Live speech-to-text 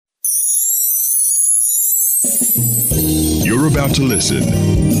You're about to listen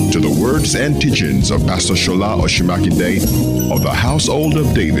to the words and teachings of Pastor Shola Osunmakinde of the Household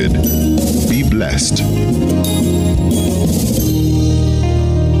of David. Be blessed.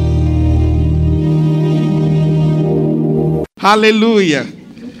 Hallelujah.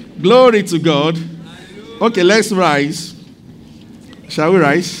 Glory to God. Okay, let's rise. Shall we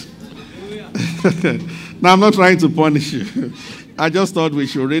rise? Now, I'm not trying to punish you. I just thought we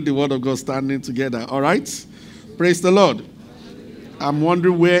should read the word of God standing together. All right? Praise the Lord. I'm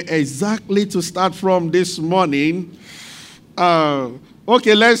wondering where exactly to start from this morning.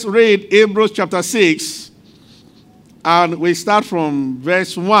 Okay, let's read Hebrews chapter 6. And we start from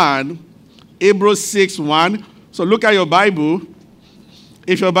verse 1. Hebrews 6, 1. So look at your Bible.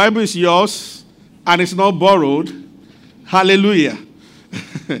 If your Bible is yours and it's not borrowed, hallelujah.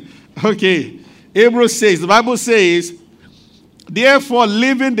 Okay. Hebrews 6, the Bible says, therefore,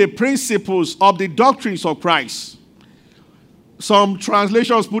 leaving the principles of the doctrines of Christ. Some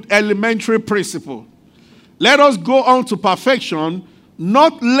translations put elementary principle. Let us go on to perfection,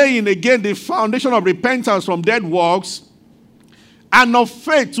 not laying again the foundation of repentance from dead works and of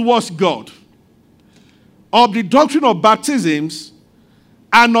faith towards God, of the doctrine of baptisms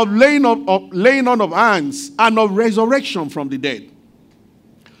and of laying on of hands and of resurrection from the dead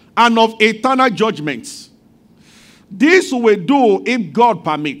and of eternal judgments. This we will do if God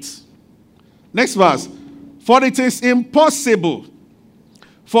permits. Next verse. For it is impossible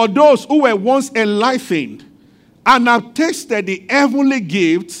for those who were once enlightened and have tasted the heavenly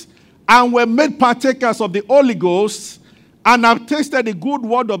gifts and were made partakers of the Holy Ghost and have tasted the good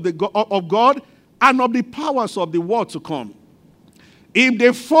word of God and of the powers of the world to come, if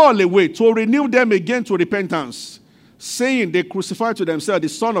they fall away, to renew them again to repentance, saying they crucify to themselves the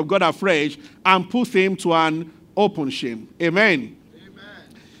Son of God afresh and put him to an open shame. Amen. Amen.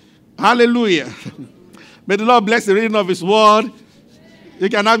 Hallelujah. May the Lord bless the reading of his word. You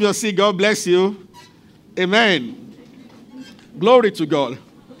can have your seat. God bless you. Amen. Glory to God.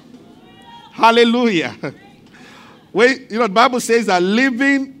 Hallelujah. The Bible says that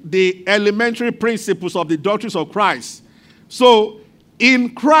living the elementary principles of the doctrines of Christ. So,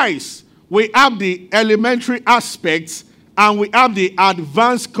 in Christ, we have the elementary aspects and we have the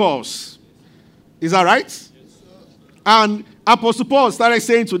advanced course. Is that right? Yes, sir. And Apostle Paul started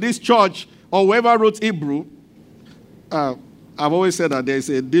saying to this church, or whoever wrote Hebrew, I've always said that there's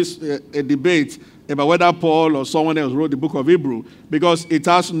a debate about whether Paul or someone else wrote the book of Hebrew, because it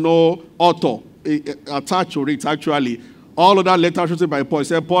has no author attached to it, actually. All of that letters written by Paul, he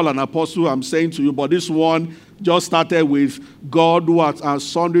said, Paul, an apostle, I'm saying to you, but this one just started with God, who at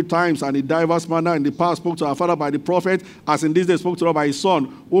sundry times and in diverse manner in the past spoke to our father by the prophet, as in this day spoke to us by his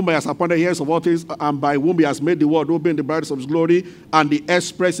son, whom he has appointed heirs of all things, and by whom he has made the world, who being the brightness of his glory, and the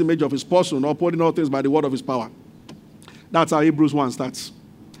express image of his person, upholding all things by the word of his power. That's how Hebrews 1 starts.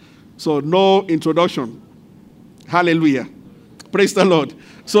 So, no introduction. Hallelujah. Praise the Lord.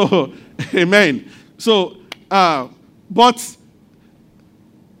 So, amen. So, but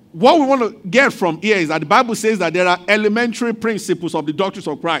what we want to get from here is that the Bible says that there are elementary principles of the doctrines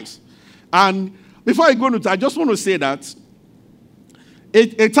of Christ. And before I go into that, I just want to say that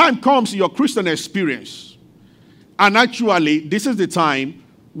a time comes in your Christian experience. And actually, this is the time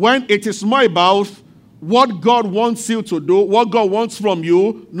when it is more about what God wants you to do, what God wants from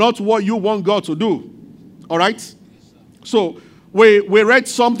you, not what you want God to do. All right? So, we read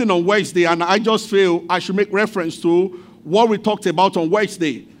something on Wednesday, and I just feel I should make reference to what we talked about on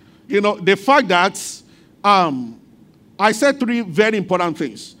Wednesday. The fact that I said three very important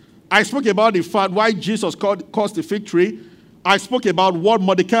things. I spoke about the fact why Jesus caused the victory. I spoke about what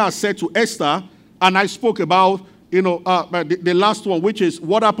Mordecai said to Esther, and I spoke about the last one, which is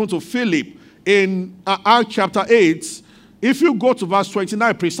what happened to Philip in Acts chapter 8. If you go to verse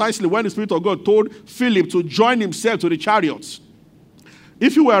 29, precisely when the Spirit of God told Philip to join himself to the chariots.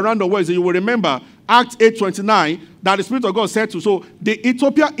 If you were around the Wednesday, you will remember Acts 8:29, that the Spirit of God said to, so the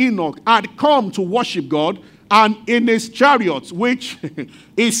Ethiopian Enoch had come to worship God, and in his chariots, which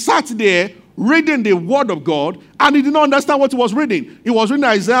he sat there reading the word of God, and he did not understand what he was reading. He was reading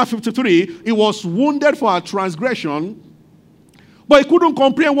Isaiah 53. He was wounded for our transgression, but he couldn't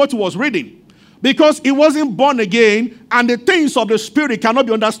comprehend what he was reading because he wasn't born again, and the things of the Spirit cannot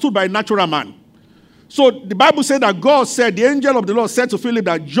be understood by a natural man. So the Bible said that God said, the angel of the Lord said to Philip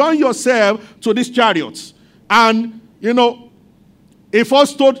that join yourself to these chariots. And, he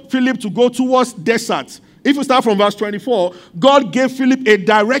first told Philip to go towards desert. If you start from verse 24, God gave Philip a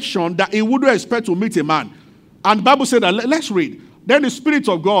direction that he wouldn't expect to meet a man. And the Bible said that, let's read. Then the Spirit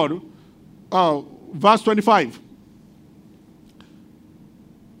of God, verse 25.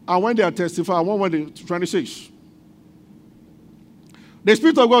 And when they are testifying, 26. The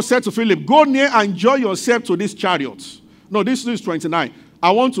Spirit of God said to Philip, go near and join yourself to these chariots. No, this is 29.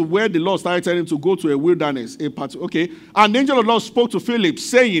 I want to where the Lord started telling him to go to a wilderness. Okay. And the angel of the Lord spoke to Philip,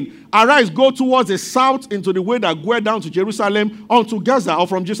 saying, arise, go towards the south into the way that goeth down to Jerusalem unto Gaza, or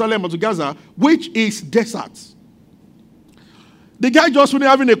from Jerusalem unto Gaza, which is desert. The guy just finished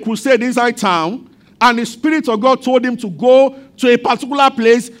having a crusade inside town, and the Spirit of God told him to go to a particular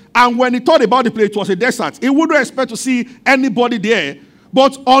place, and when he thought about the place, it was a desert. He wouldn't expect to see anybody there,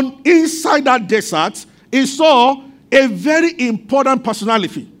 but on inside that desert, he saw a very important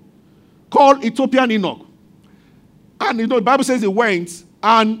personality called Ethiopian Enoch. And the Bible says he went,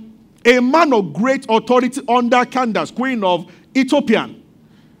 and a man of great authority under Candace, queen of Ethiopian,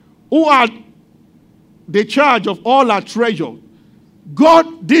 who had the charge of all her treasure.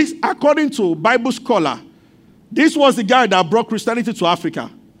 God, this, according to Bible scholar, this was the guy that brought Christianity to Africa.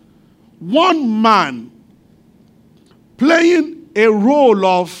 One man playing a role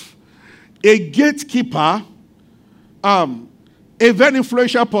of a gatekeeper, a very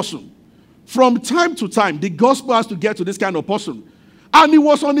influential person. From time to time, the gospel has to get to this kind of person. And he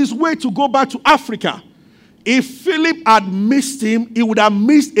was on his way to go back to Africa. If Philip had missed him, he would have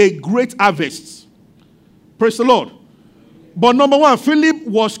missed a great harvest. Praise the Lord. But number one, Philip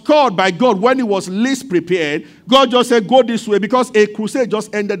was called by God when he was least prepared. God just said, go this way, because a crusade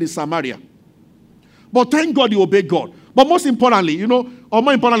just ended in Samaria. But thank God he obeyed God. But most importantly, or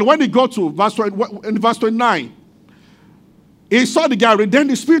more importantly, when he got to verse 29, he saw the guy. Then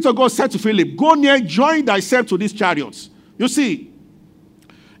the Spirit of God said to Philip, go near, join thyself to these chariots. You see,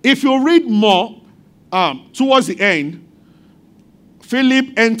 if you read more towards the end,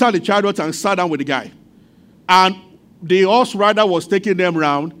 Philip entered the chariot and sat down with the guy. And the horse rider was taking them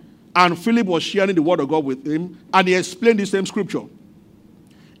around, and Philip was sharing the word of God with him, and he explained the same scripture.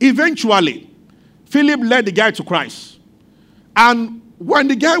 Eventually, Philip led the guy to Christ. And when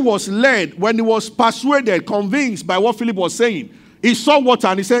the guy was led, when he was persuaded, convinced by what Philip was saying, he saw water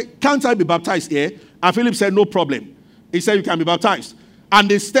and he said, can't I be baptized here? And Philip said, no problem. He said, you can be baptized. And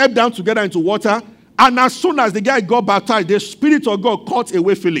they stepped down together into water. And as soon as the guy got baptized, the Spirit of God caught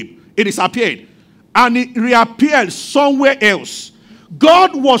away Philip. It disappeared. And it reappeared somewhere else.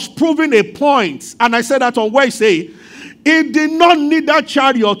 God was proving a point. And I said that on Wednesday. He did not need that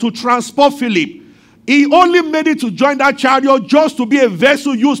chariot to transport Philip. He only made it to join that chariot just to be a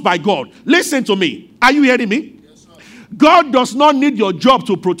vessel used by God. Listen to me. Are you hearing me? Yes, sir. God does not need your job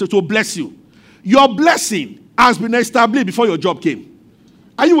to bless you. Your blessing has been established before your job came.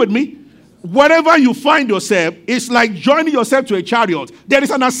 Are you with me? Wherever you find yourself, it's like joining yourself to a chariot. There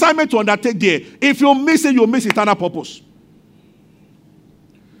is an assignment to undertake there. If you miss it, you miss eternal purpose.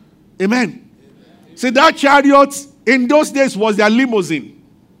 Amen. See, that chariot in those days was their limousine.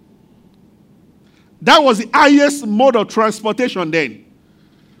 That was the highest mode of transportation then.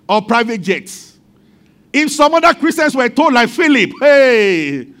 Or private jets. If some other Christians were told like Philip,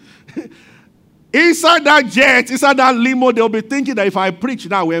 hey, inside that jet, inside that limo, they'll be thinking that if I preach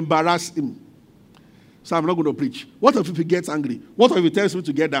now, we embarrass him. So I'm not going to preach. What if he gets angry? What if he tells me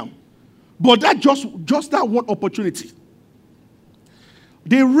to get down? But that just that one opportunity.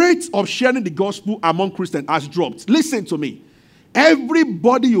 The rate of sharing the gospel among Christians has dropped. Listen to me.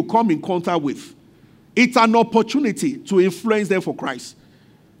 Everybody you come in contact with, it's an opportunity to influence them for Christ.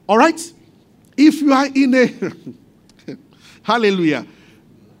 All right? If you are in a... Hallelujah.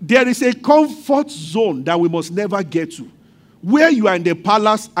 There is a comfort zone that we must never get to. Where you are in the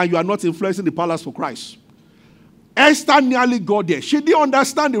palace and you are not influencing the palace for Christ. Esther nearly got there. She didn't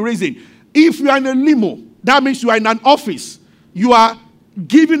understand the reason. If you are in a limo, that means you are in an office. You are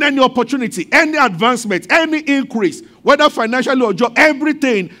given any opportunity, any advancement, any increase, whether financially or job,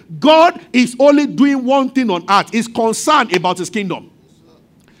 everything. God is only doing one thing on earth. He's concerned about his kingdom.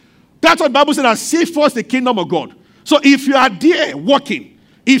 That's what the Bible says, that seek first the kingdom of God. So if you are there working,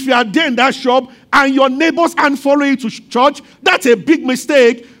 if you are there in that shop and your neighbors aren't following you to church, that's a big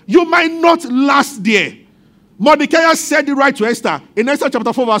mistake. You might not last there. Mordecai said it right to Esther in Esther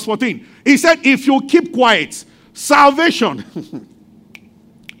chapter 4 verse 14. He said, if you keep quiet, salvation.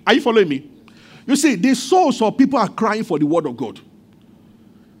 Are you following me? You see, the souls of people are crying for the word of God.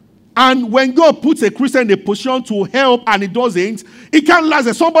 And when God puts a Christian in a position to help and he doesn't, it can't last.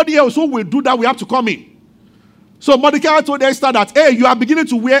 There's somebody else who will do that. We have to come in. So Mordecai told Esther that, hey, you are beginning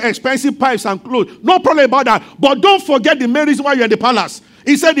to wear expensive pipes and clothes. No problem about that. But don't forget the main reason why you're in the palace.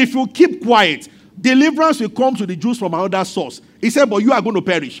 He said, if you keep quiet, deliverance will come to the Jews from another source. He said, but you are going to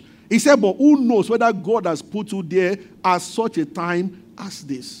perish. He said, but who knows whether God has put you there at such a time as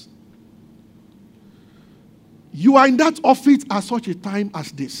this. You are in that office at such a time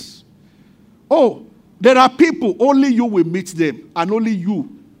as this. Oh, there are people, only you will meet them, and only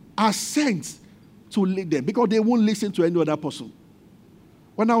you are sent to lead them, because they won't listen to any other person.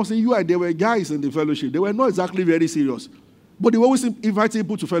 When I was in UI, there were guys in the fellowship. They were not exactly very serious, but they were always inviting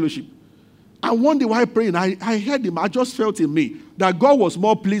people to fellowship. And one day while praying, I heard him. I just felt in me that God was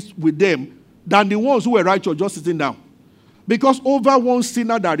more pleased with them than the ones who were righteous just sitting down. Because over one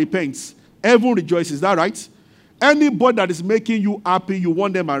sinner that repents, everyone rejoices. Is that right? Anybody that is making you happy, you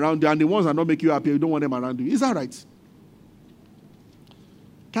want them around you, and the ones that are not making you happy, you don't want them around you. Is that right?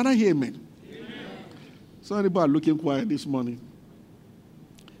 Can I hear amen? Amen. So anybody looking quiet this morning?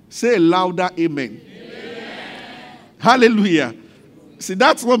 Say louder amen. Amen. Hallelujah. See,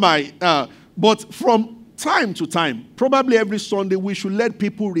 that's what but from time to time, probably every Sunday, we should let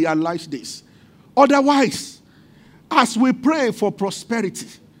people realize this. Otherwise, as we pray for prosperity,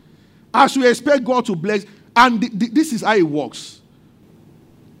 as we expect God to bless, and this is how it works.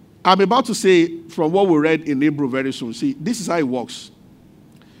 I'm about to say from what we read in Hebrew very soon. See, this is how it works.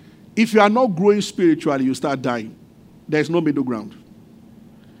 If you are not growing spiritually, you start dying. There's no middle ground.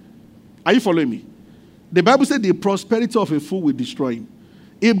 Are you following me? The Bible said the prosperity of a fool will destroy him.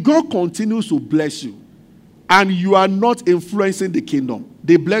 If God continues to bless you, and you are not influencing the kingdom,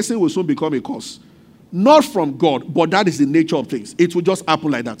 the blessing will soon become a curse. Not from God, but that is the nature of things. It will just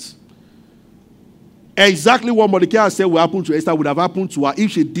happen like that. Exactly what Mordecai said will happen to Esther would have happened to her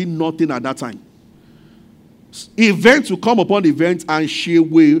if she did nothing at that time. Events will come upon events, and she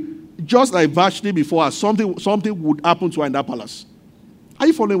will, just like Vashti before her, something would happen to her in that palace. Are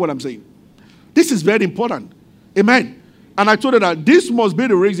you following what I'm saying? This is very important. Amen. And I told her that this must be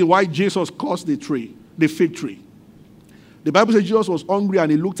the reason why Jesus cursed the fig tree. The Bible says Jesus was hungry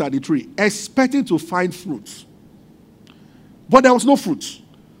and he looked at the tree, expecting to find fruits. But there was no fruit.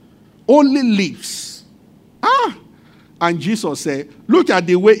 Only leaves. And Jesus said, look at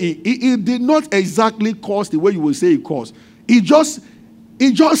the way he did not exactly curse the way you will say he cursed. He just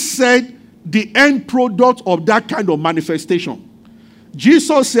said the end product of that kind of manifestation.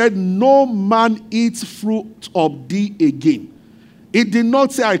 Jesus said, no man eats fruit of thee again. It did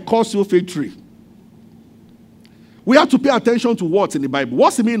not say, I curse you, fig tree. We have to pay attention to what's in the Bible.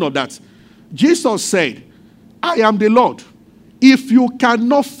 What's the meaning of that? Jesus said, I am the Lord. If you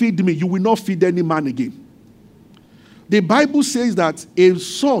cannot feed me, you will not feed any man again. The Bible says that a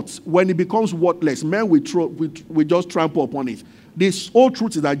salt, when it becomes worthless, men will just trample upon it. The whole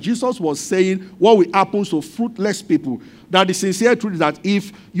truth is that Jesus was saying what will happen to fruitless people. That the sincere truth is that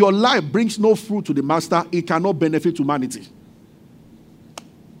if your life brings no fruit to the master, it cannot benefit humanity.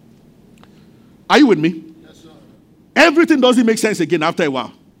 Are you with me? Yes, sir. Everything doesn't make sense again after a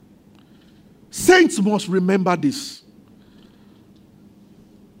while. Saints must remember this.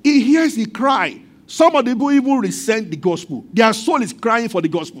 He hears the cry. Some of the people even resent the gospel. Their soul is crying for the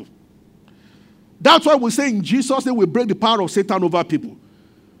gospel. That's why we say in Jesus' name we break the power of Satan over people.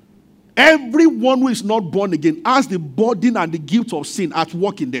 Everyone who is not born again has the burden and the guilt of sin at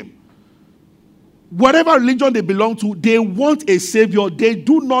work in them. Whatever religion they belong to, they want a savior. They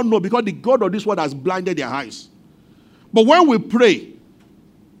do not know because the God of this world has blinded their eyes. But when we pray,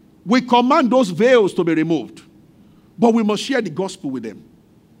 we command those veils to be removed. But we must share the gospel with them.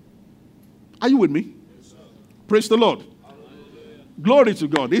 Are you with me? Yes, praise the Lord. Hallelujah. Glory to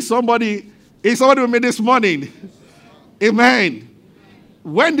God. Is somebody with me this morning? Yes, amen.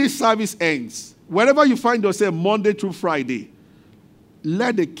 When this service ends, wherever you find yourself Monday through Friday,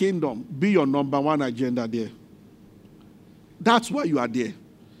 let the kingdom be your number one agenda there. That's why you are there.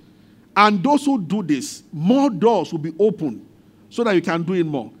 And those who do this, more doors will be opened so that you can do it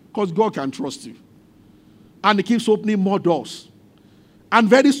more. Because God can trust you. And He keeps opening more doors. And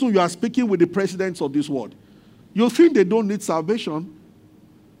very soon you are speaking with the presidents of this world. You think they don't need salvation.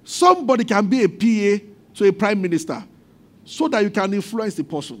 Somebody can be a PA to a prime minister so that you can influence the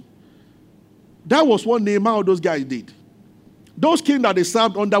person. That was what Nehemiah and those guys did. Those kings that they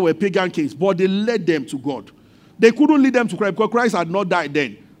served under were pagan kings, but they led them to God. They couldn't lead them to Christ because Christ had not died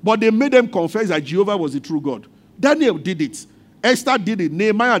then. But they made them confess that Jehovah was the true God. Daniel did it. Esther did it.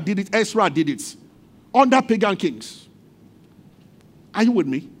 Nehemiah did it. Ezra did it. Under pagan kings. Are you with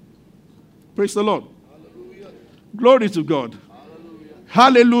me? Praise the Lord. Hallelujah. Glory to God.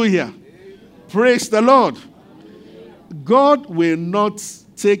 Hallelujah. Hallelujah. Praise the Lord. Hallelujah. God will not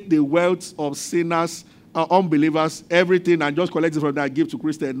take the wealth of sinners, unbelievers, everything, and just collect it from that and give to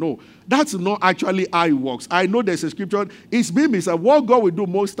Christians. No. That's not actually how it works. I know there's a scripture. It's been said. What God will do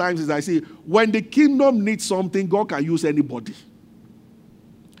most times is I see when the kingdom needs something, God can use anybody.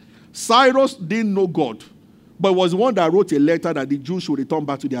 Cyrus didn't know God, but was the one that wrote a letter that the Jews should return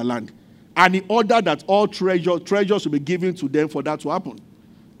back to their land. And he ordered that all treasures will be given to them for that to happen.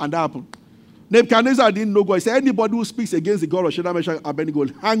 And that happened. Nebuchadnezzar didn't know God. He said, anybody who speaks against the God of Shadrach, Meshach, and Abednego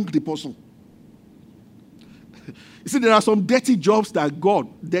will hang the person. You see, there are some dirty jobs that God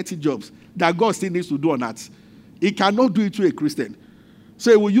still needs to do on earth. He cannot do it to a Christian.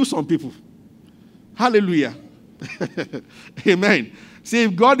 So he will use some people. Hallelujah. Amen. See,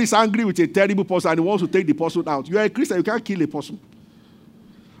 if God is angry with a terrible person and he wants to take the person out, you are a Christian, you can't kill a person.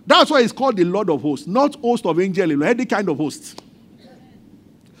 That's why it's called the Lord of hosts, not host of angels, any kind of host.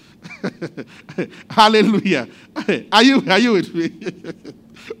 Hallelujah. Are you with me?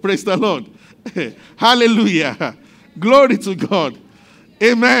 Praise the Lord. Hallelujah. Glory to God.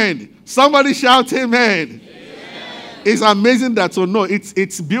 Amen. Somebody shout amen. Amen. It's amazing that to know.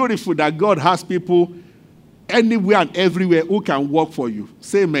 It's beautiful that God has people anywhere and everywhere who can work for you.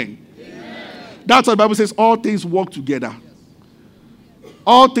 Say amen. Amen. That's what the Bible says. All things work together.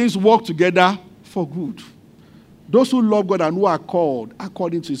 All things work together for good. Those who love God and who are called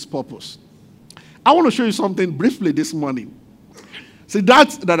according to his purpose. I want to show you something briefly this morning. See,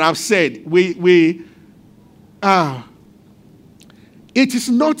 that I've said, it is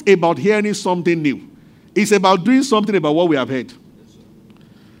not about hearing something new. It's about doing something about what we have heard.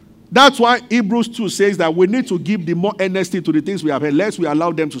 That's why Hebrews 2 says that we need to give the more earnesty to the things we have heard, lest we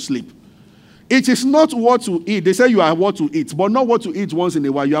allow them to sleep. It is not what to eat. They say you are what to eat, but not what to eat once in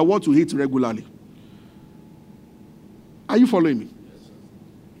a while. You are what to eat regularly. Are you following me?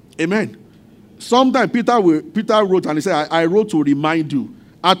 Amen. Sometimes Peter wrote and he said, I wrote to remind you.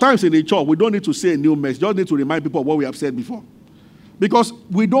 At times in the church, we don't need to say a new message. Just need to remind people of what we have said before. Because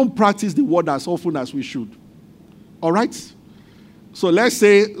we don't practice the word as often as we should. All right? So let's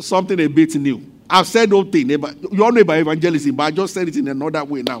say something a bit new. I've said old thing. You all know about evangelism, but I just said it in another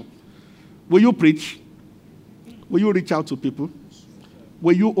way now. Will you preach? Will you reach out to people?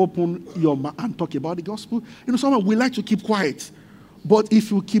 Will you open your mouth and talk about the gospel? You know, someone we like to keep quiet. But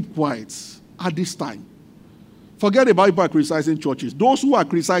if you keep quiet at this time, forget about people criticizing churches. Those who are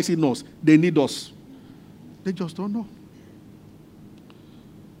criticizing us, they need us. They just don't know.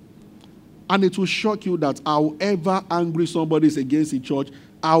 And it will shock you that however angry somebody is against the church,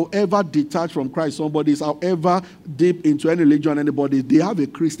 however detached from Christ somebody is, however deep into any religion anybody, they have a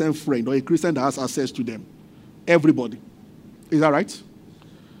Christian friend or a Christian that has access to them. Everybody. Is that right?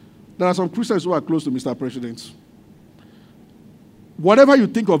 There are some Christians who are close to Mr. President. Whatever you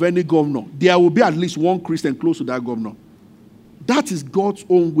think of any governor, there will be at least one Christian close to that governor. That is God's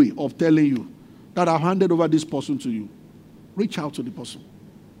own way of telling you that I've handed over this person to you. Reach out to the person.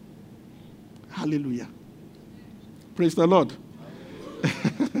 Hallelujah. Praise the Lord.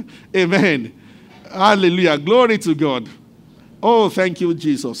 Amen. Hallelujah. Glory to God. Oh, thank you,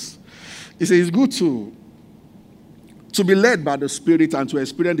 Jesus. He says it's good to be led by the Spirit and to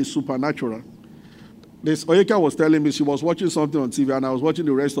experience the supernatural. This Oyeka was telling me she was watching something on TV and I was watching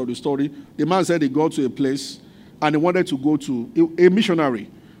the rest of the story. The man said he got to a place and he wanted to go to a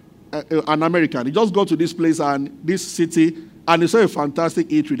missionary, an American. He just got to this place and this city and he saw a fantastic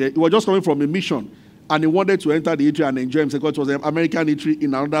eatery there. He was just coming from a mission and he wanted to enter the eatery and enjoy himself because it was an American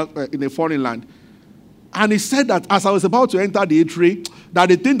eatery in a foreign land. And he said that as I was about to enter the eatery, that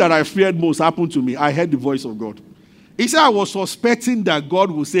the thing that I feared most happened to me. I heard the voice of God. He said I was suspecting that God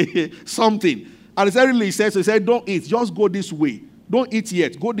would say something. And he said, really, he said, don't eat, just go this way. Don't eat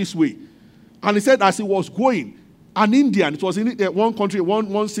yet, go this way. And he said, as he was going, an Indian, it was in one country,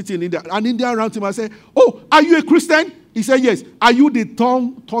 one city in India, an Indian around him and said, oh, are you a Christian? He said, yes. Are you the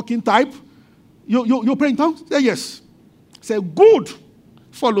tongue-talking type? You pray in tongues? He said, yes. He said, good,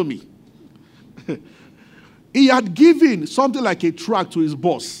 follow me. He had given something like a tract to his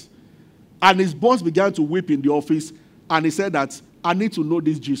boss. And his boss began to weep in the office. And he said that, I need to know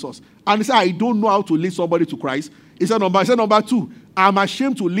this Jesus. And he said, I don't know how to lead somebody to Christ. He said, number two, I'm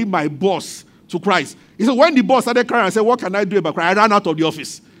ashamed to lead my boss to Christ. He said, when the boss started crying, I said, what can I do about Christ? I ran out of the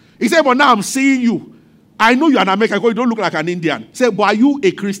office. He said, but now I'm seeing you. I know you're an American because you don't look like an Indian. He said, but are you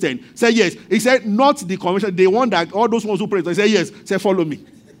a Christian? He said, yes. He said, not the convention. They want that all those ones who pray. He said, yes. He said, follow me.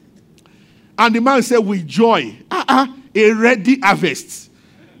 And the man said, with joy, a ready harvest.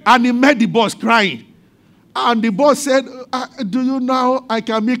 And he met the boss crying. And the boss said, do you know I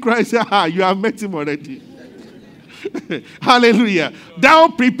can make Christ? You have met him already. Hallelujah. Thou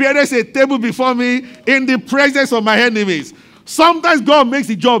preparest a table before me in the presence of my enemies. Sometimes God makes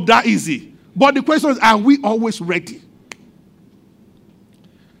the job that easy. But the question is, are we always ready?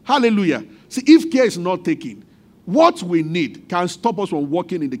 Hallelujah. See, if care is not taken, what we need can stop us from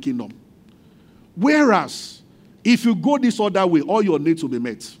walking in the kingdom. Whereas, if you go this other way, all your needs will be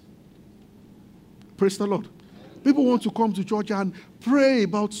met. Praise the Lord. People want to come to church and pray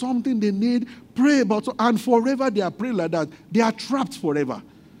about something they need, and forever they are praying like that. They are trapped forever.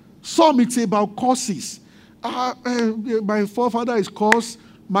 Some it's about curses. My forefather is cursed.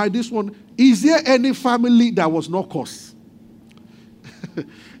 My this one. Is there any family that was not cursed?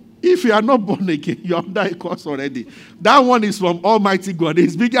 If you are not born again, you are under a curse already. That one is from Almighty God.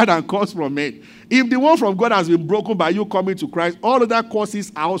 It's bigger than curse from men. If the one from God has been broken by you coming to Christ, all other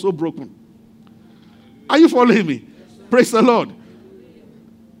curses are also broken. Are you following me? Yes, praise the Lord.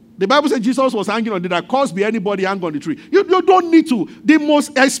 The Bible says Jesus was hanging on the tree. Curse be anybody hang on the tree. You don't need to. The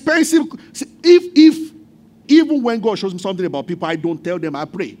most expensive, if even when God shows me something about people, I don't tell them, I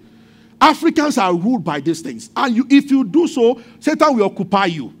pray. Africans are ruled by these things. And if you do so, Satan will occupy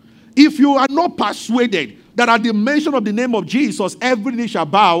you. If you are not persuaded that at the mention of the name of Jesus, every knee shall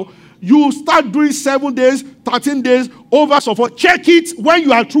bow, you start doing 7 days, 13 days, over so forth. Check it. When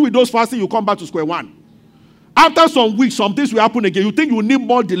you are through with those fasting, you come back to square one. After some weeks, some things will happen again. You think you need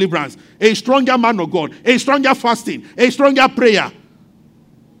more deliverance, a stronger man of God, a stronger fasting, a stronger prayer.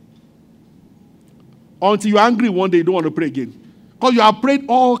 Until you're angry one day, you don't want to pray again. Because you have prayed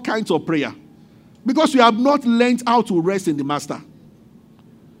all kinds of prayer. Because you have not learned how to rest in the Master.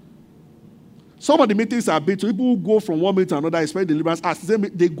 Some of the meetings are big. So people who go from one meeting to another, expect deliverance. As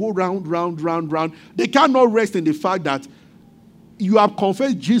they go round. They cannot rest in the fact that you have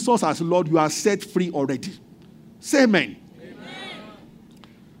confessed Jesus as Lord. You are set free already. Say amen. Amen.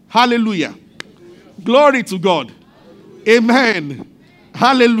 Hallelujah. Glory to God. Amen.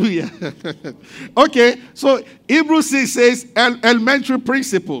 Hallelujah. Okay, so Hebrews 6 says elementary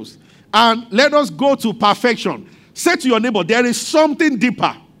principles. And let us go to perfection. Say to your neighbor, there is something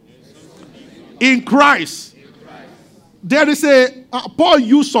deeper in Christ. There is Paul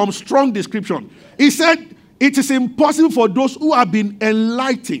used some strong description. He said, it is impossible for those who have been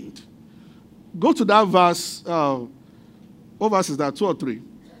enlightened. Go to that verse. What verse is that? 2 or 3?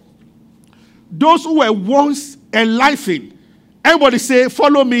 Those who were once enlightened. Everybody say,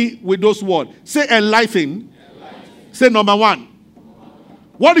 follow me with those words. Say enlightened. Say number 1.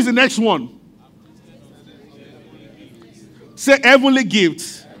 What is the next one? Say heavenly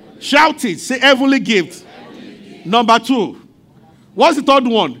gifts. Shout it. Say heavenly gift. Number 2. What's the third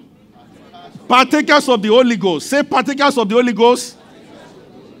one? Partakers of the Holy Ghost. Say partakers of the Holy Ghost.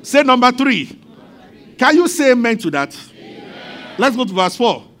 Say number 3. Can you say amen to that? Amen. Let's go to verse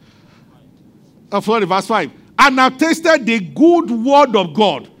 4. Verse 5. And have tasted the good word of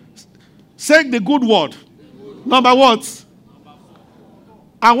God. Say the good word. Number what?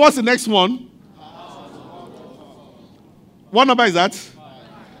 And what's the next one? What number is that?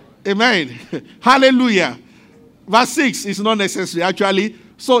 Amen. Hallelujah. Verse 6 is not necessary, actually.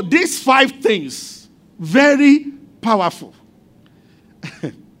 So these 5 things, very powerful.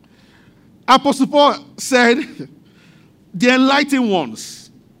 Apostle Paul said, the enlightened ones,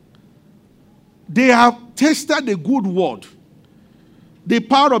 they have tasted the good word, the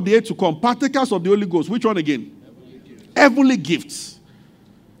power of the age to come, partakers of the Holy Ghost. Which one again? Heavenly gifts.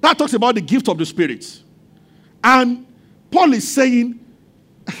 That talks about the gift of the Spirit. And Paul is saying,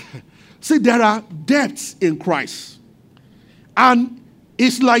 see, there are depths in Christ. And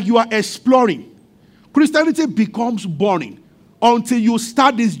it's like you are exploring. Christianity becomes boring until you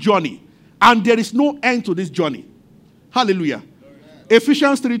start this journey. And there is no end to this journey. Hallelujah.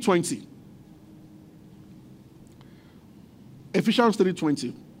 Ephesians 3:20. Ephesians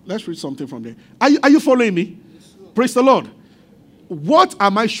 3:20. Let's read something from there. Are you following me? Yes, praise the Lord. What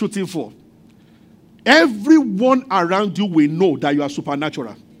am I shooting for? Everyone around you will know that you are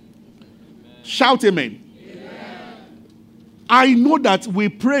supernatural. Amen. Shout amen. Amen. I know that we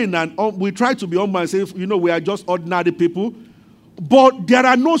pray and we try to be humble and say, we are just ordinary people. But there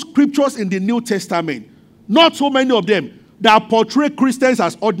are no scriptures in the New Testament, not so many of them, that portray Christians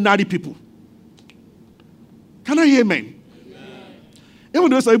as ordinary people. Can I hear amen? Amen.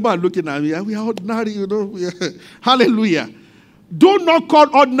 Even though some people are looking at me, we are ordinary, Hallelujah. Do not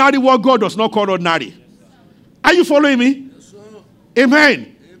call ordinary what God does not call ordinary. Are you following me? Yes, amen.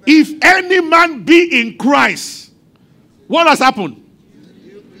 Amen. If any man be in Christ, what has happened?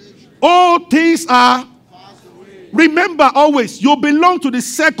 All things are. Remember always, you belong to the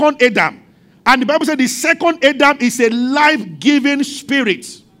second Adam. And the Bible said the second Adam is a life-giving spirit.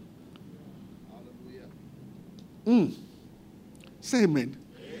 Say amen. Amen.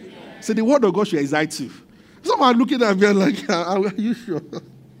 So the word of God should excite you. Someone looking at me like, are you sure?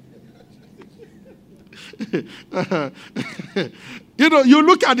 You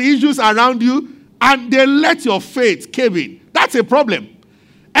look at the issues around you and they let your faith cave in. That's a problem.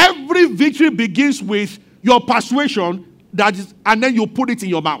 Every victory begins with your persuasion, and then you put it in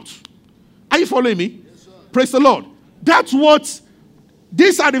your mouth. Are you following me? Yes, sir. Praise the Lord.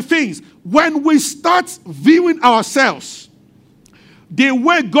 These are the things. When we start viewing ourselves the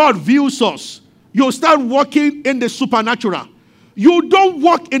way God views us, you'll start walking in the supernatural. You don't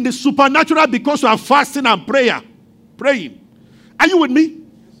walk in the supernatural because you are fasting and praying. Are you with me?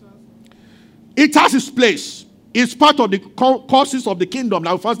 It has its place. It's part of the courses of the kingdom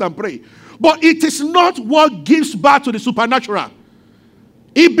that we fast and pray. But it is not what gives birth to the supernatural.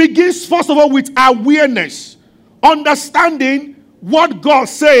 It begins, first of all, with awareness. Understanding what God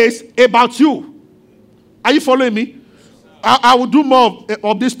says about you. Are you following me? I will do more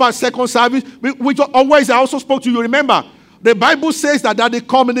of this part, second service, which always I also spoke to you. Remember, the Bible says that the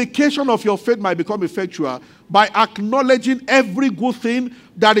communication of your faith might become effectual by acknowledging every good thing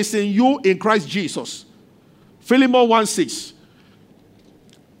that is in you in Christ Jesus. Philemon 1:6.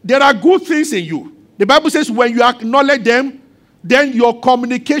 There are good things in you. The Bible says when you acknowledge them, then your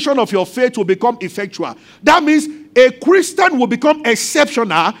communication of your faith will become effectual. That means a Christian will become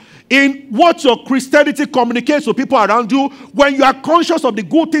exceptional in what your Christianity communicates to people around you when you are conscious of the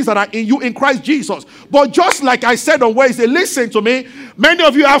good things that are in you in Christ Jesus. But just like I said on Wednesday, listen to me. Many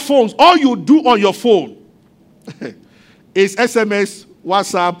of you have phones. All you do on your phone is SMS,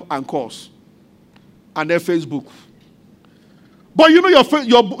 WhatsApp, and calls. And then Facebook. But you know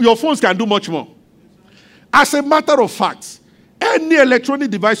your phones can do much more. As a matter of fact, any electronic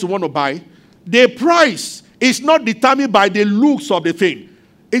device you want to buy, the price is not determined by the looks of the thing.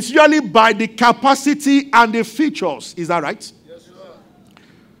 It's usually by the capacity and the features. Is that right? Yes, sir.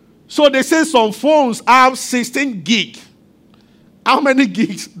 So they say some phones have 16 gig. How many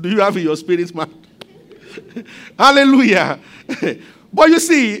gigs do you have in your spirit, man? Hallelujah. But you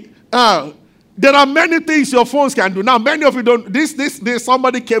see, there are many things your phones can do. Now, many of you don't. This day,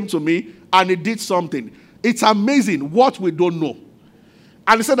 somebody came to me and he did something. It's amazing what we don't know.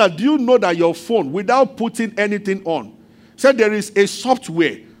 And he said that, do you know that your phone, without putting anything on, said there is a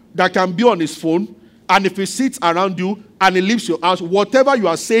software that can be on his phone, and if it sits around you and it leaves your house, whatever you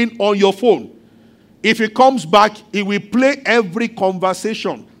are saying on your phone, if it comes back, it will play every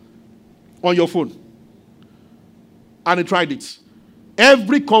conversation on your phone. And he tried it.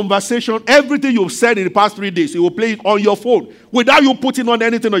 Every conversation, everything you've said in the past 3 days, it will play it on your phone without you putting on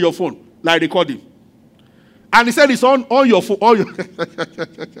anything on your phone, like recording. And he said it's on your phone.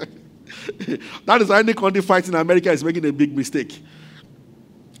 That is why any country fighting in America is making a big mistake.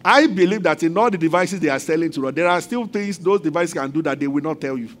 I believe that in all the devices they are selling to us, there are still things those devices can do that they will not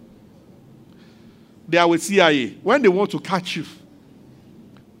tell you. They are with CIA. When they want to catch you,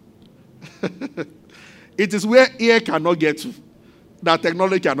 it is where ear cannot get to, that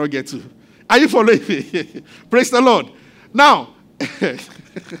technology cannot get to. Are you following me? Praise the Lord. Now,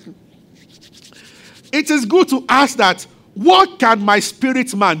 it is good to ask that, what can my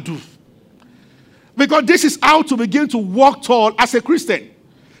spirit man do? Because this is how to begin to walk tall as a Christian.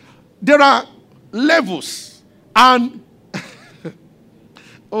 There are levels. And,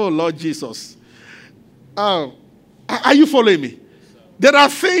 oh Lord Jesus. Are you following me? There are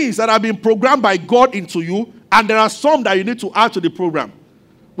things that have been programmed by God into you, and there are some that you need to add to the program.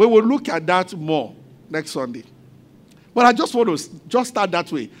 We will look at that more next Sunday. But I just want to just start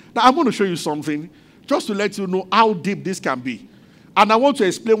that way. Now I'm going to show you something just to let you know how deep this can be. And I want to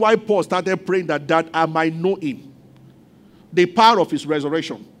explain why Paul started praying that I might know him. The power of his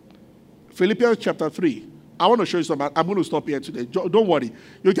resurrection. Philippians chapter 3. I want to show you something. I'm going to stop here today. Don't worry.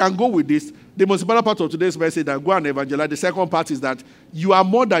 You can go with this. The most important part of today's message is that go and evangelize. The second part is that you are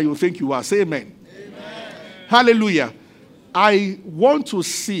more than you think you are. Say amen. Amen. Hallelujah. I want to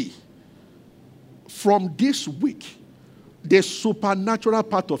see from this week the supernatural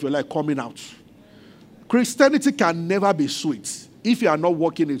part of your life coming out. Christianity can never be sweet if you are not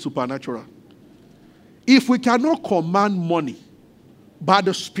walking in supernatural. If we cannot command money by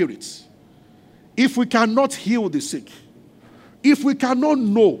the Spirit, if we cannot heal the sick, if we cannot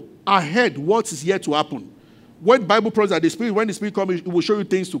know ahead what is yet to happen, when the Bible promises that when the Spirit comes, it will show you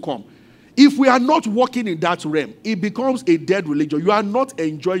things to come. If we are not walking in that realm, it becomes a dead religion. You are not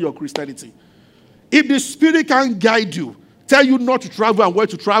enjoying your Christianity. If the Spirit can guide you, tell you not to travel and where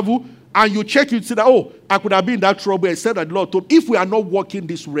to travel, and you check, you see that, oh, I could have been in that trouble, except that the Lord told me. If we are not walking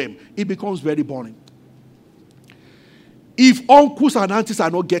this realm, it becomes very boring. If uncles and aunties are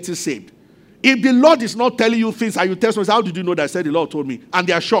not getting saved, if the Lord is not telling you things and you tell someone, how did you know that I said the Lord told me? And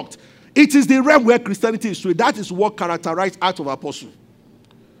they are shocked. It is the realm where Christianity is sweet. That is what characterized Acts of Apostles.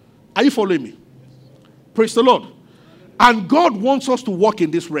 Are you following me? Praise the Lord. And God wants us to walk in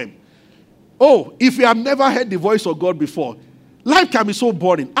this realm. Oh, if you have never heard the voice of God before, life can be so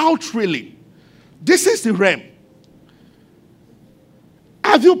boring. How thrilling. This is the realm.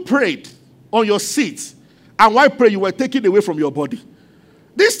 Have you prayed on your seat And while praying, you were taken away from your body.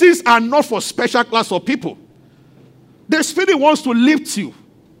 These things are not for special class of people. The Spirit wants to lift you.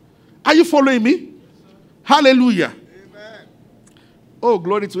 Are you following me? Yes, hallelujah. Amen. Oh,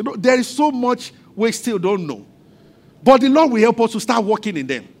 glory to God. There is so much we still don't know. But the Lord will help us to start walking in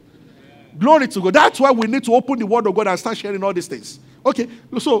them. Amen. Glory to God. That's why we need to open the Word of God and start sharing all these things. Okay,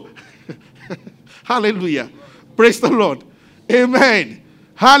 so, hallelujah. Praise the Lord. Amen.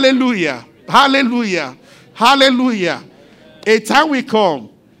 Hallelujah. Hallelujah. Hallelujah. A time will come,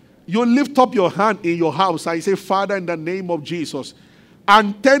 you lift up your hand in your house and you say, Father, in the name of Jesus,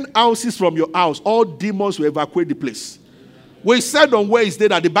 and 10 houses from your house, all demons will evacuate the place. We said on Wednesday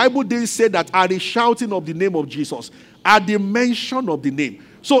that the Bible didn't say that at the shouting of the name of Jesus, at the mention of the name.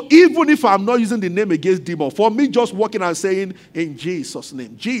 So even if I'm not using the name against demon, for me just walking and saying, in Jesus'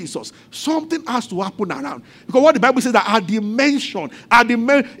 name, Jesus, something has to happen around. Because what the Bible says that at the mention,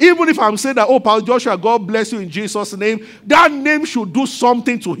 even if I'm saying that, oh, Pastor Joshua, God bless you in Jesus' name, that name should do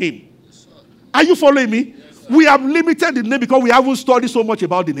something to him. Yes, are you following me? Yes, we have limited the name because we haven't studied so much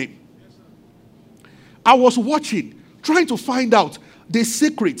about the name. Yes, I was watching, trying to find out the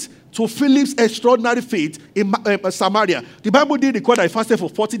secret to Philip's extraordinary faith in Samaria. The Bible did record that he fasted for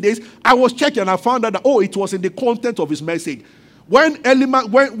 40 days. I was checking and I found out that, it was in the content of his message. When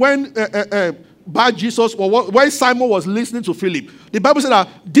Simon was listening to Philip, the Bible said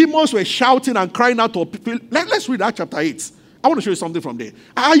that demons were shouting and crying out to Philip. Let's read that chapter 8. I want to show you something from there.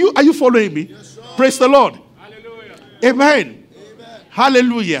 Are you following me? Yes, praise the Lord. Hallelujah. Amen. Amen.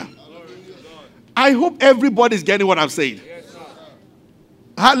 Hallelujah. I hope everybody's getting what I'm saying.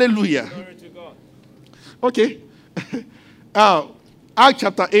 Hallelujah. Glory to God. Okay. Acts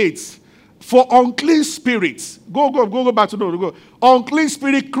chapter 8. For unclean spirits, go back to go. Unclean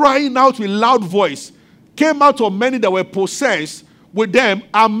spirit crying out with loud voice came out of many that were possessed with them,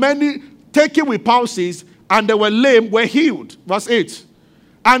 and many taken with palsies, and they were lame, were healed. Verse 8.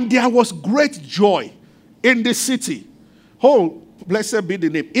 And there was great joy in the city. Oh, blessed be the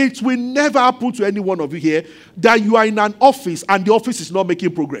name. It will never happen to any one of you here that you are in an office and the office is not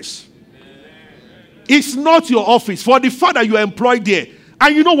making progress. It's not your office. For the fact that you are employed there.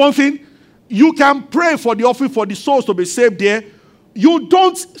 And you know one thing? You can pray for the office, for the souls to be saved there. You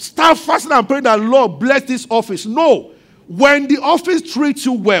don't start fasting and praying that, Lord, bless this office. No. When the office treats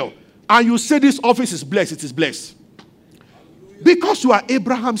you well and you say this office is blessed, it is blessed. Because you are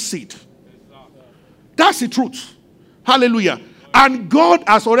Abraham's seed. That's the truth. Hallelujah. And God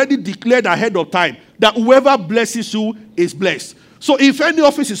has already declared ahead of time that whoever blesses you is blessed. So if any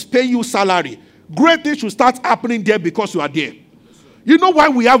office is paying you salary, great things should start happening there because you are there. You know why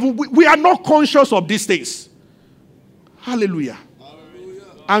we are not conscious of these things. Hallelujah. Hallelujah.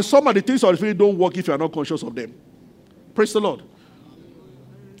 And some of the things of the Spirit don't work if you are not conscious of them. Praise the Lord.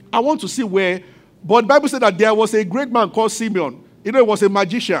 I want to see where, but the Bible said that there was a great man called Simeon. He was a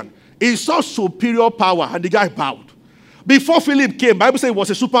magician. He saw superior power and the guy bowed. Before Philip came, the Bible said he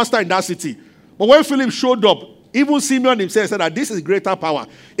was a superstar in that city. But when Philip showed up, even Simeon himself said that this is greater power.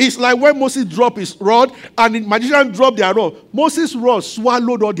 It's like when Moses dropped his rod and the magician dropped their rod. Moses' rod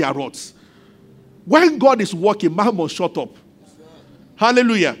swallowed all their rods. When God is working, man must shut up.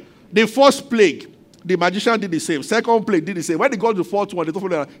 Hallelujah. The first plague, the magician did the same. Second plague did the same. When they got to the fourth one, they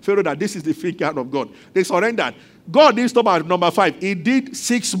told Pharaoh that this is the finger of God. They surrendered. God didn't stop at number 5. He did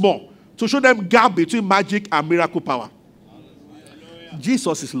 6 more to show them gap between magic and miracle power.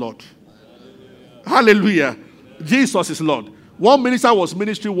 Jesus is Lord. Hallelujah. Jesus is Lord. One minister was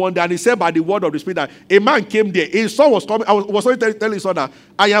ministering one day and he said by the word of the Spirit that a man came there. His son was coming. I was telling his son that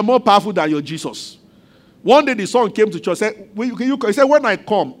I am more powerful than your Jesus. One day the son came to church. Said, he said, when I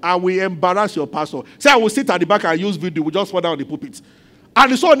come, I will embarrass your pastor. Say, I will sit at the back and use video. We'll just fall down on the pulpit.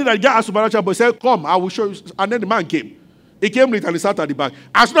 And the son did that. He asked supernatural, but he said, come, I will show you. And then the man came. He came late and he sat at the back.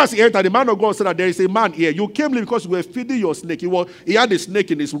 As soon as he entered, the man of God said that there is a man here. You came late because you were feeding your snake. He had a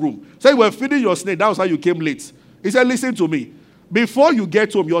snake in his room. So you were feeding your snake. That was how you came late. He said, listen to me. Before you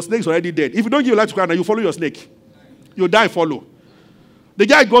get home, your snake is already dead. If you don't give your life to Christ, you follow your snake. You die, follow. The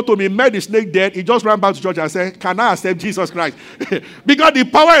guy got to me, met the snake dead. He just ran back to church and said, can I accept Jesus Christ? Because the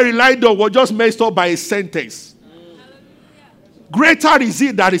power he relied on was just messed up by a sentence. Greater is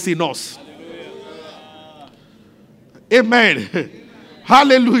he that is in us. Amen.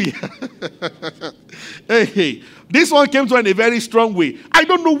 Hallelujah. Hey, this one came to in a very strong way. I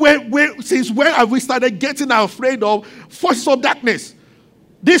don't know since when have we started getting afraid of forces of darkness.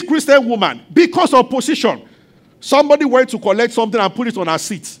 This Christian woman, because of position, somebody went to collect something and put it on her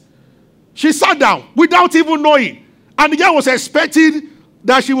seat. She sat down without even knowing. And the guy was expecting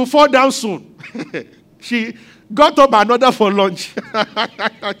that she will fall down soon. She got up another for lunch.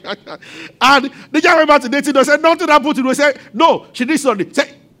 And the guy went back to the table and said, nothing happened to her. Said, no, she did something.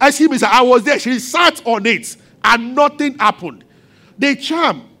 Said, excuse me, sir, I was there. She sat on it and nothing happened. The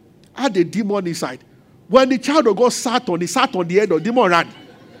charm had a demon inside. When the child of God sat on the head of the demon ran.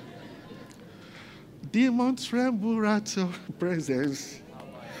 Demon tremble at your presence.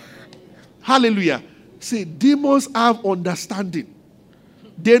 Hallelujah. See, demons have understanding.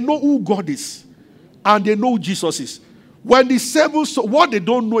 They know who God is. And they know who Jesus is. When the seven, what they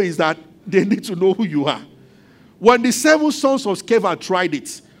don't know is that they need to know who you are. When the seven sons of Sceva tried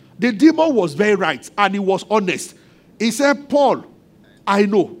it, the demon was very right and he was honest. He said, Paul, I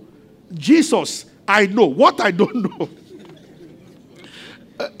know. Jesus, I know. What I don't know.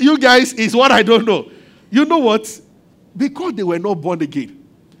 You guys, is what I don't know. You know what? Because they were not born again.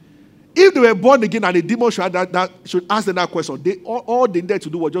 If they were born again and the demon should ask them that question, all they needed to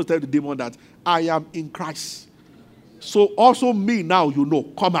do was just tell the demon that I am in Christ. So also me now, you know,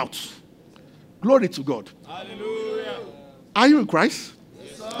 come out. Glory to God. Hallelujah. Are you in Christ?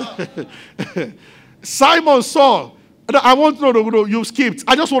 Yes, Simon saw. I want to know, you skipped.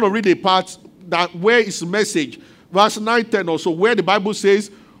 I just want to read a part that where is message. Verse 9, 10 or so, where the Bible says,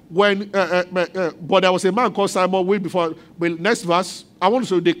 but there was a man called Simon way before. But next verse, I want to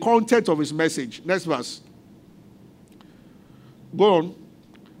show the content of his message. Next verse. Go on.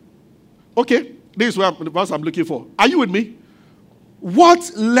 Okay, this is the verse I'm looking for. Are you with me? What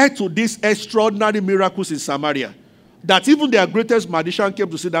led to these extraordinary miracles in Samaria? That even their greatest magician came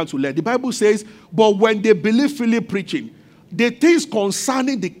to sit down to learn. The Bible says, but when they believed Philip preaching, the things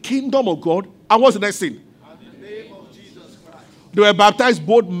concerning the kingdom of God, and what's the next thing? They were baptized,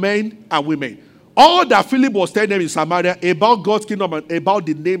 both men and women. All that Philip was telling them in Samaria about God's kingdom and about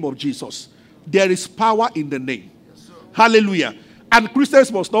the name of Jesus. There is power in the name. Yes, hallelujah. And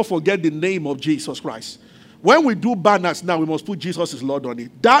Christians must not forget the name of Jesus Christ. When we do banners now, we must put Jesus as Lord on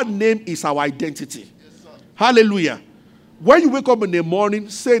it. That name is our identity. Yes, hallelujah. When you wake up in the morning,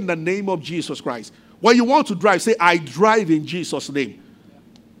 say in the name of Jesus Christ. When you want to drive, say, I drive in Jesus' name.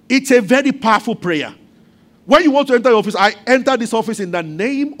 It's a very powerful prayer. When you want to enter the office, I enter this office in the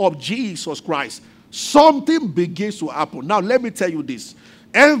name of Jesus Christ. Something begins to happen. Now, let me tell you this.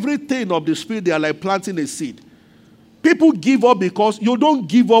 Everything of the Spirit, they are like planting a seed. People give up because you don't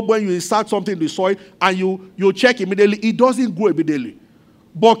give up when you insert something in the soil and you check immediately. It doesn't grow immediately.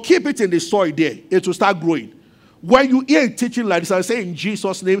 But keep it in the soil there. It will start growing. When you hear a teaching like this, I say in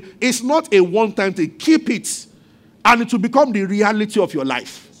Jesus' name, it's not a one-time thing. Keep it. And it will become the reality of your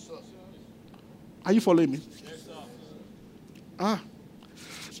life. Are you following me? Yes, sir.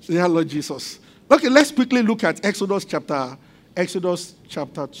 Yeah, Lord Jesus. Okay, let's quickly look at Exodus chapter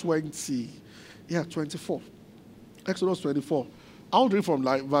 20. Yeah, 24. Exodus 24. I'll read from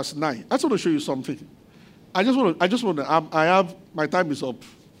like verse 9. I just want to show you something. I have, my time is up.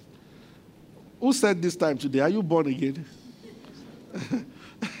 Who said this time today? Are you born again?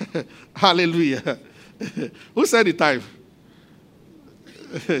 Hallelujah. Who said the time?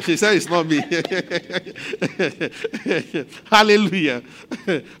 She said it's not me. Hallelujah.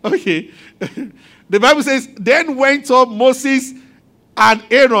 Okay. The Bible says, then went up Moses and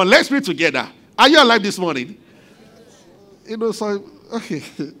Aaron. Let's read together. Are you alive this morning? You know, so, okay.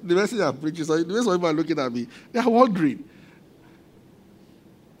 The message I'm preaching, so the way some people are looking at me, they are wondering.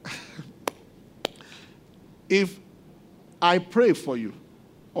 If I pray for you,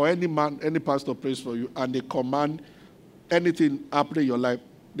 or any man, any pastor prays for you, and they command anything happening in your life,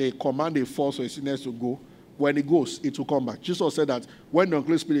 they command a force or a sickness to go. When it goes, it will come back. Jesus said that when the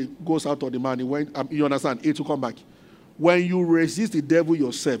unclean spirit goes out of the man, you understand, it will come back. When you resist the devil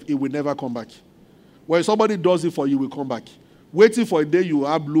yourself, it will never come back. When somebody does it for you, it will come back. Waiting for a day you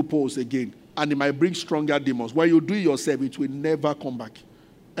have loopholes again, and it might bring stronger demons. When you do it yourself, it will never come back.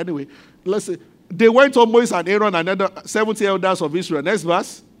 Anyway, let's say, they went on Moses and Aaron and other 70 elders of Israel. Next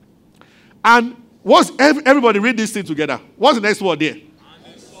verse. And everybody read this thing together. What's the next word there?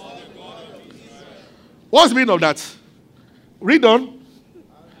 What's the meaning of that? Read on.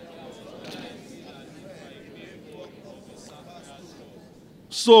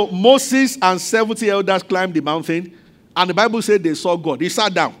 So Moses and 70 elders climbed the mountain, and the Bible said they saw God. He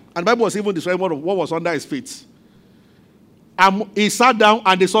sat down, and the Bible was even describing what was under his feet. And he sat down,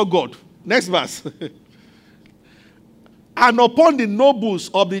 and they saw God. Next verse. And upon the nobles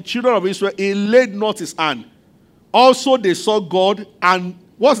of the children of Israel, he laid not his hand. Also they saw God, and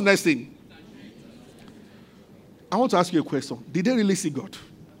what's the next thing? I want to ask you a question. Did they really see God?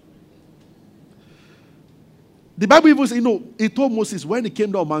 The Bible even says, he told Moses when he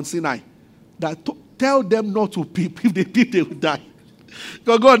came down Mount Sinai, that tell them not to peep. If they peep, they will die.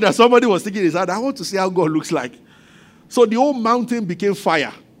 Because God, somebody was thinking his heart, I want to see how God looks like. So the whole mountain became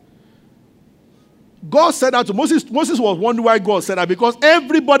fire. God said that to Moses. Moses was wondering why God said that, because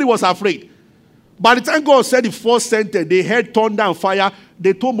everybody was afraid. By the time God said the first sentence, they heard thunder and fire.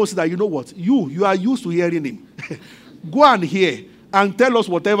 They told Moses that, you know what? You are used to hearing him. Go and hear and tell us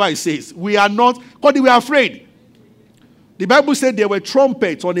whatever he says. We are not, because they were afraid. The Bible said there were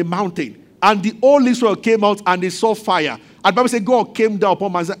trumpets on a mountain, and the whole Israel came out and they saw fire. And the Bible said God came down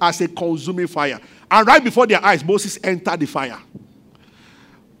upon Moses as a consuming fire. And right before their eyes, Moses entered the fire.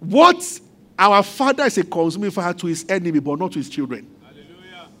 What? Our Father is a consuming fire to his enemy, but not to his children.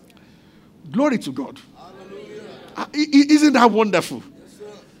 Hallelujah. Glory to God. Hallelujah. Isn't that wonderful? Yes, sir.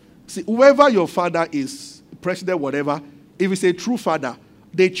 See, whoever your father is, president, whatever, if he's a true father,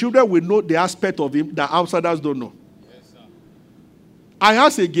 the children will know the aspect of him that outsiders don't know. Yes, sir. I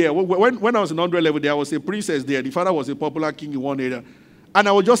asked a girl, when I was in 100 level, there was a princess there. The father was a popular king in one area. And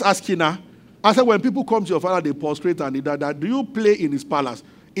I was just asking her, I said, when people come to your father, they prostrate and that, do you play in his palace?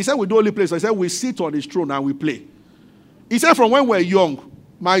 He said, we don't only play. So I said, we sit on his throne and we play. He said, from when we're young,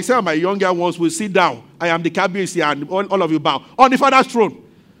 myself and my younger ones will sit down. I am the KBC and all of you bow on the father's throne.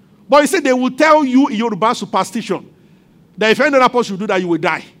 But he said, they will tell you in Yoruba superstition that if any other person should do that, you will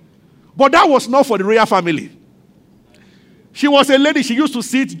die. But that was not for the royal family. She was a lady. She used to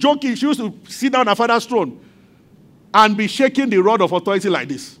sit joking. She used to sit down on her father's throne and be shaking the rod of authority like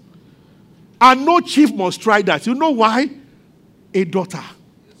this. And no chief must try that. You know why? A daughter.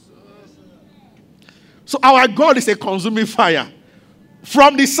 So our God is a consuming fire.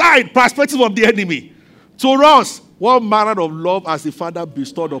 From the side, perspective of the enemy, to us, what manner of love has the Father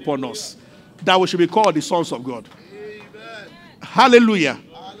bestowed upon us, that we should be called the sons of God. Amen. Hallelujah.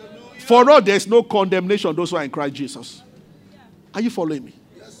 Hallelujah. For us, there is no condemnation those who are in Christ Jesus. Are you following me?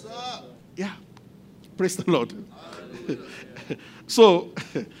 Yes, sir. Yeah. Praise the Lord. So,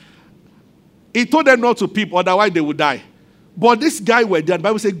 he told them not to peep, otherwise they would die. But this guy were there. The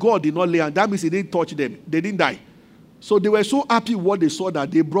Bible says God did not lay hands. That means he didn't touch them. They didn't die. So they were so happy what they saw that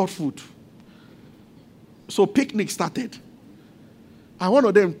they brought food. So picnic started. And one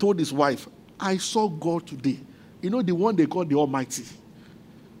of them told his wife, I saw God today. You know the one they call the Almighty.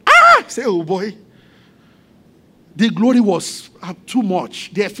 Ah! Say, oh boy. The glory was too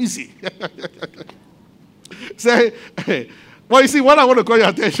much. They're fizzy. Say, well, you see, what I want to call your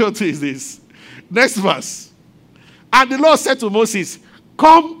attention to is this. Next verse. And the Lord said to Moses,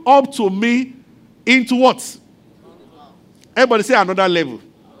 come up to me into what? Everybody say another level.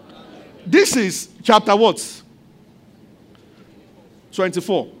 This is chapter what?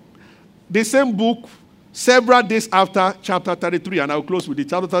 24. The same book, several days after chapter 33. And I'll close with it.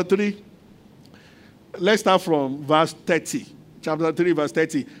 Chapter 33. Let's start from verse 30. Chapter 3, verse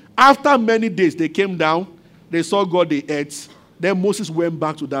 30. After many days, they came down. They saw God, they ate. Then Moses went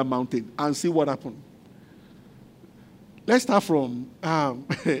back to that mountain and see what happened. Let's start from,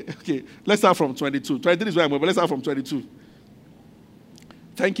 okay, let's start from 22. 23 is where I'm going, but let's start from 22.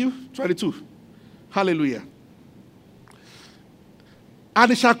 Thank you. 22. Hallelujah.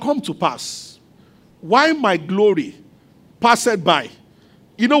 And it shall come to pass, while my glory passed by.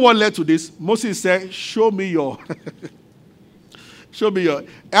 You know what led to this? Moses said, show me your, show me your,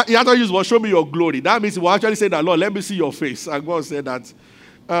 he actually used what? Show me your glory. That means he will actually say that, Lord, let me see your face. And God said that,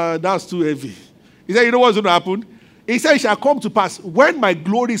 that's too heavy. He said, you know what's going to happen? He said, it shall come to pass, when my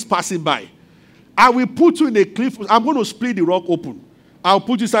glory is passing by, I will put you in a cliff. I'm going to split the rock open. I'll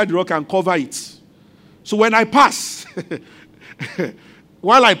put you inside the rock and cover it. So when I pass,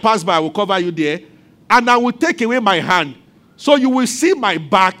 while I pass by, I will cover you there. And I will take away my hand. So you will see my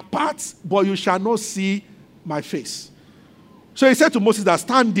back parts, but you shall not see my face. So he said to Moses that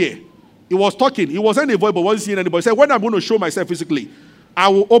stand there. He was talking. He wasn't a voice, but wasn't seeing anybody. He said, when I'm going to show myself physically, I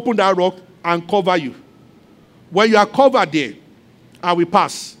will open that rock and cover you. When you are covered there, I will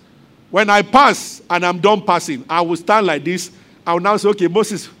pass. When I pass and I'm done passing, I will stand like this. I will now say, okay,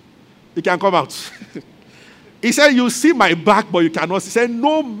 Moses, you can come out. He said, you see my back, but you cannot see. He said,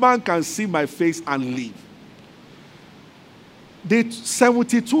 no man can see my face and live. The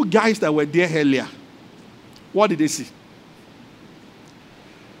 72 guys that were there earlier, what did they see?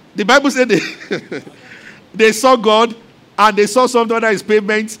 The Bible said they saw God and they saw something under his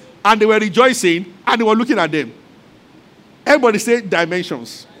pavement and they were rejoicing and they were looking at them. Everybody say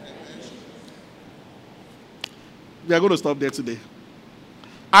dimensions. We are going to stop there today.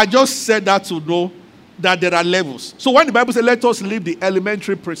 I just said that to know that there are levels. So when the Bible says, let us leave the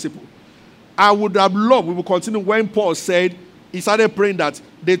elementary principle, I would have loved, we will continue when Paul said, he started praying that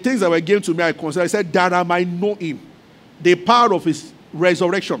the things that were given to me, I consider, he said, that I might know him, the power of his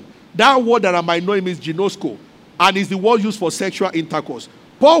resurrection. That word that I might know him is ginosko. and is the word used for sexual intercourse.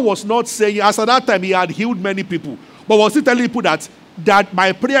 Paul was not saying, as at that time he had healed many people, but was he telling people that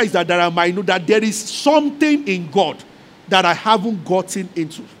my prayer is that I might know that there is something in God that I haven't gotten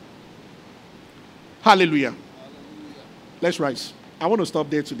into. Hallelujah. Let's rise. I want to stop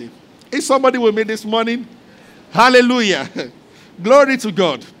there today. Is somebody with me this morning? Hallelujah. Glory to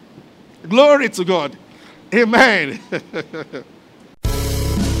God. Glory to God. Amen.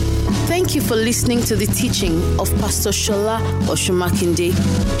 Thank you for listening to the teaching of Pastor Shola Osunmakinde.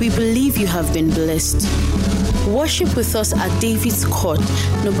 We believe you have been blessed. Worship with us at David's Court,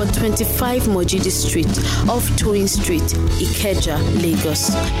 number 25 Mojidi Street, off Toyin Street, Ikeja,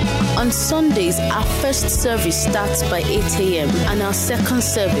 Lagos. On Sundays, our first service starts by 8 a.m. and our second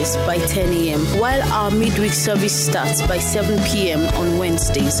service by 10 a.m., while our midweek service starts by 7 p.m. on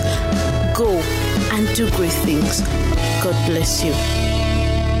Wednesdays. Go and do great things. God bless you.